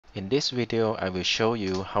In this video, I will show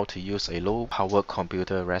you how to use a low-power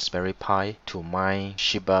computer Raspberry Pi to mine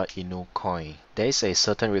Shiba Inu coin. There is a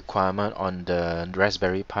certain requirement on the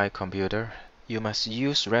Raspberry Pi computer. You must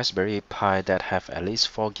use Raspberry Pi that have at least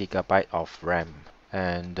 4 GB of RAM.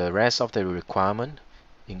 And the rest of the requirement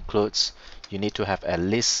includes you need to have at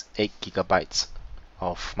least 8 GB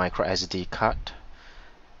of microSD card.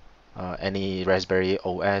 Any Raspberry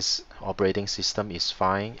OS operating system is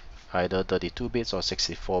fine. Either 32 bits or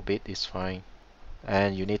 64 bit is fine.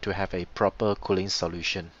 And you need to have a proper cooling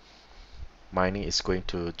solution. Mining is going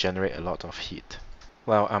to generate a lot of heat.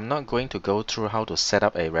 Well, I'm not going to go through how to set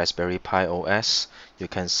up a Raspberry Pi OS. You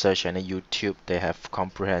can search any YouTube. They have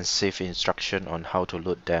comprehensive instruction on how to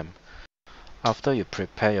load them. After you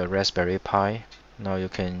prepare your Raspberry Pi, now you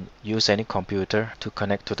can use any computer to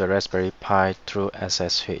connect to the Raspberry Pi through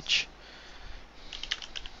SSH.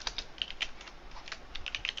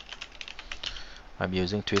 I'm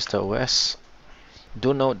using Twister OS.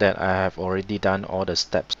 Do note that I have already done all the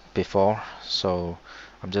steps before, so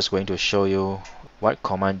I'm just going to show you what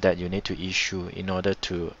command that you need to issue in order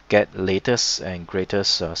to get latest and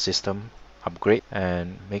greatest system upgrade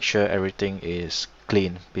and make sure everything is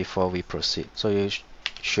clean before we proceed. So you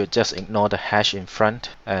should just ignore the hash in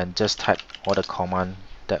front and just type all the command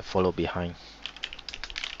that follow behind.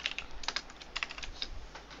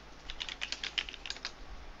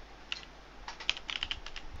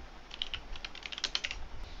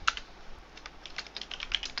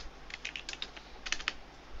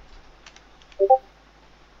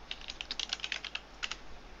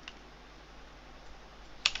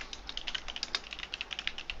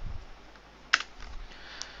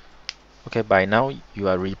 Okay, by now you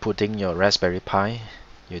are rebooting your Raspberry Pi.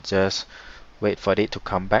 You just wait for it to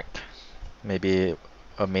come back, maybe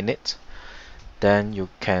a minute. Then you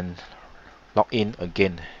can log in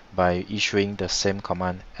again by issuing the same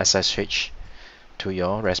command SSH to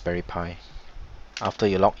your Raspberry Pi. After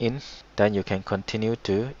you log in, then you can continue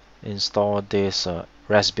to install this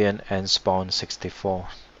Raspbian and Spawn 64.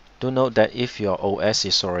 Do note that if your OS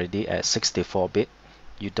is already at 64-bit,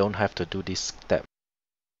 you don't have to do this step.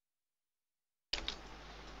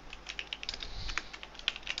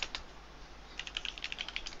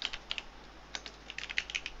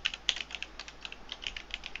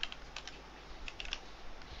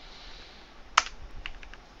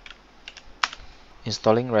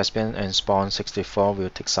 Installing Raspbian and Spawn 64 will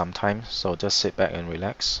take some time, so just sit back and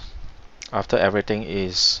relax. After everything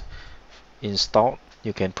is installed,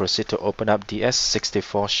 you can proceed to open up the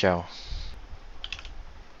S64 shell.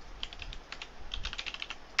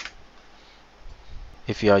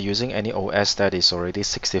 If you are using any OS that is already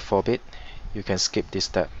 64-bit, you can skip this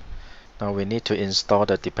step. Now we need to install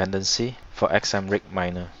the dependency for xmrig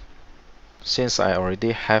miner. Since I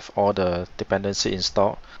already have all the dependency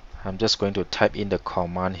installed, I'm just going to type in the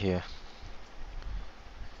command here.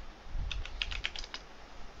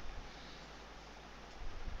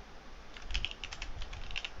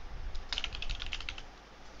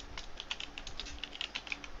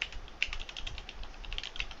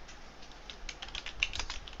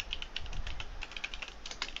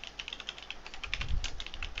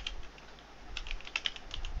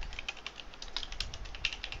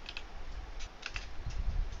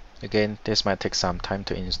 Again, this might take some time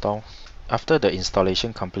to install. After the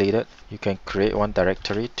installation completed, you can create one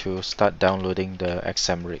directory to start downloading the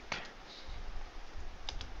xmrig.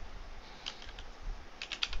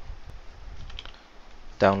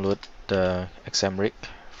 Download the xmrig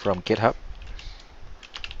from GitHub.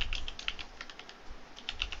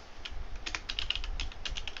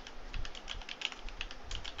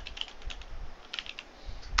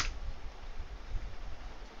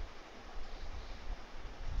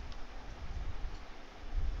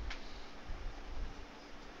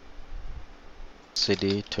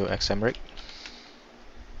 cd to xmrig.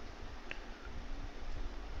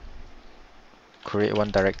 Create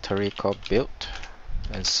one directory called build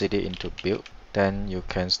and cd into build. Then you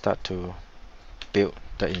can start to build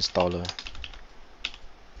the installer.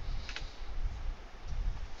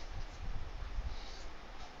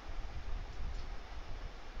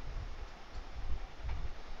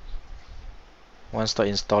 Once the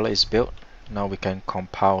installer is built, now we can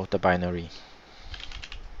compile the binary.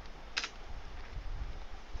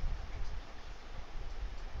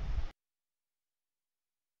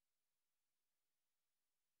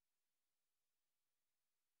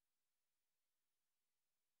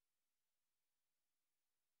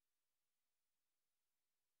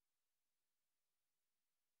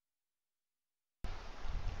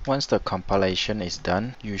 Once the compilation is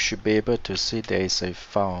done, you should be able to see there is a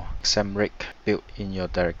file xmrig built in your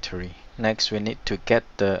directory. Next, we need to get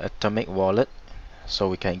the atomic wallet so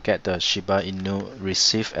we can get the Shiba Inu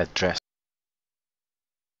receive address.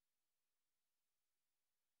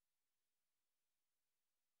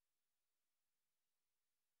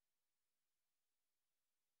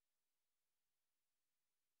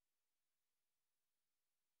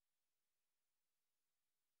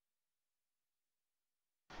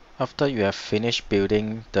 After you have finished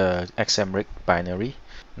building the xmrig binary,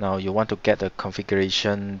 now you want to get the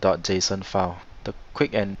configuration.json file. The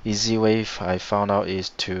quick and easy way I found out is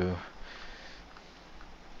to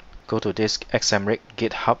go to this xmrig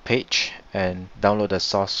GitHub page and download the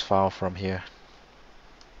source file from here.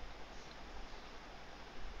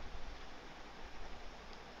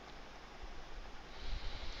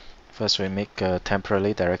 First, we make a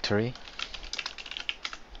temporary directory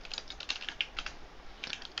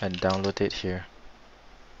and download it here.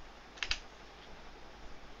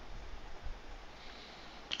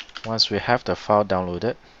 Once we have the file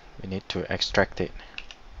downloaded, we need to extract it.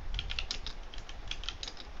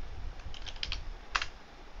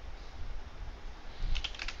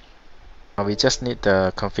 Now we just need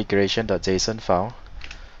the configuration.json file,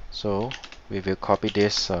 so we will copy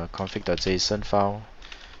this config.json file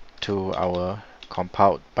to our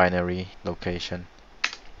compiled binary location.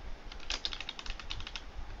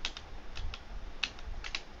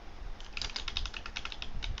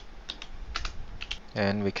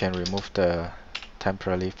 And we can remove the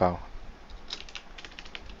temporary file.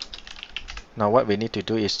 Now what we need to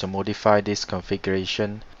do is to modify this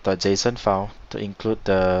configuration.json file to include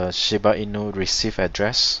the Shiba Inu receive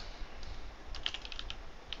address.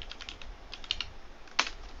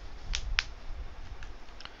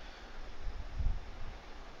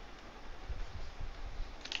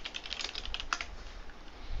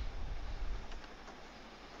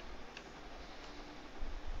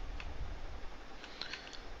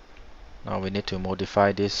 Now we need to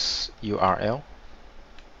modify this URL.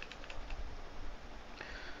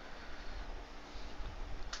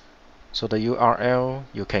 So the URL,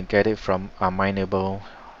 you can get it from a mineable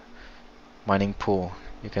mining pool.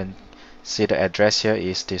 You can see the address here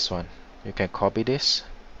is this one. You can copy this.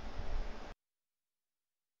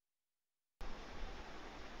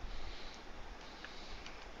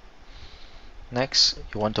 Next,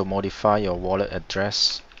 you want to modify your wallet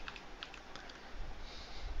address.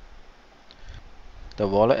 The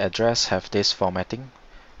wallet address have this formatting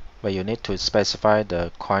where you need to specify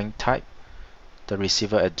the coin type, the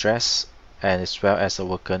receiver address, and as well as the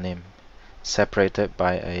worker name, separated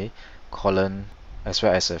by a colon as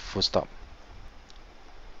well as a full stop.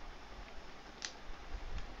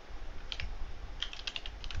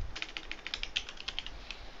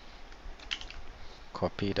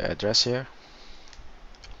 Copy the address here,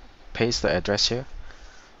 paste the address here,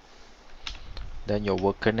 then your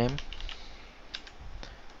worker name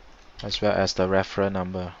as well as the referral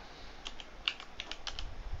number.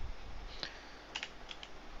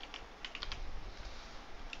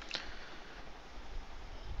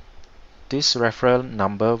 This referral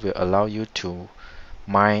number will allow you to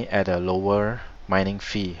mine at a lower mining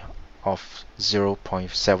fee of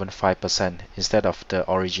 0.75% instead of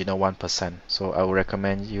the original 1%. So I would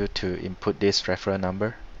recommend you to input this referral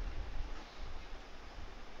number.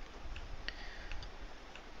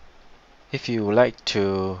 If you would like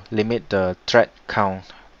to limit the thread count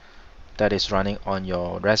that is running on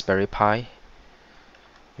your Raspberry Pi,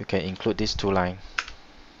 you can include these two lines.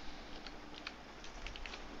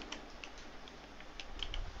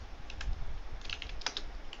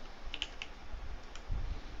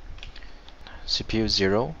 CPU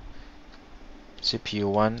 0, CPU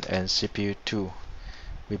 1 and CPU 2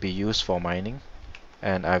 will be used for mining,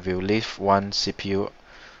 and I will leave one CPU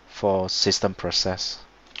for system process.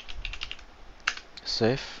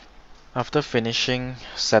 Save. After finishing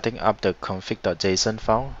setting up the config.json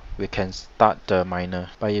file, we can start the miner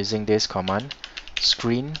by using this command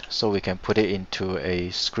screen, so we can put it into a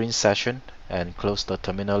screen session and close the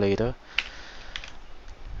terminal later.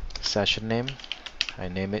 Session name, I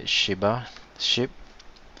name it Shiba SHIB,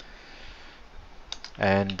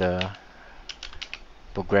 and the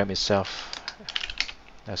program itself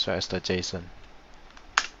as well as the JSON.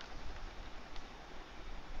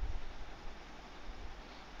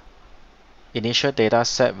 Initial data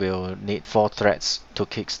set will need 4 threads to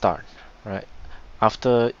kickstart, right?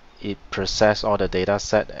 After it process all the data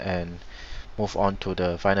set and move on to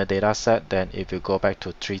the final data set, then it will go back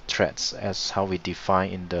to 3 threads as how we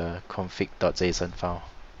define in the config.json file.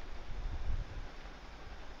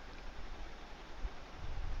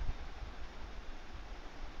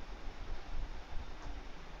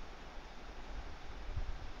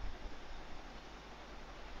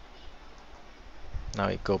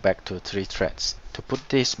 go back to 3 threads. To put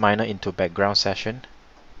this miner into background session,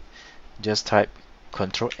 just type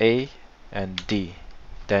Ctrl A and D.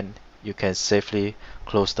 Then you can safely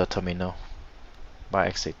close the terminal by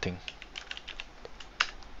exiting.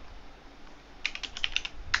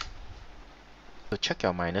 To check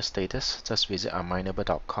your miner status, just visit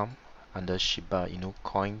unmineable.com under Shiba Inu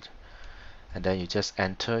coin, and then you just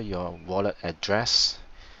enter your wallet address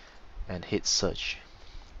and hit search.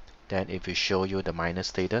 Then it will show you the miner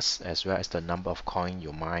status as well as the number of coin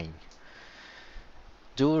you mine.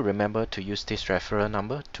 Do remember to use this referral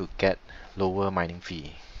number to get lower mining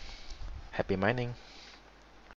fee. Happy mining!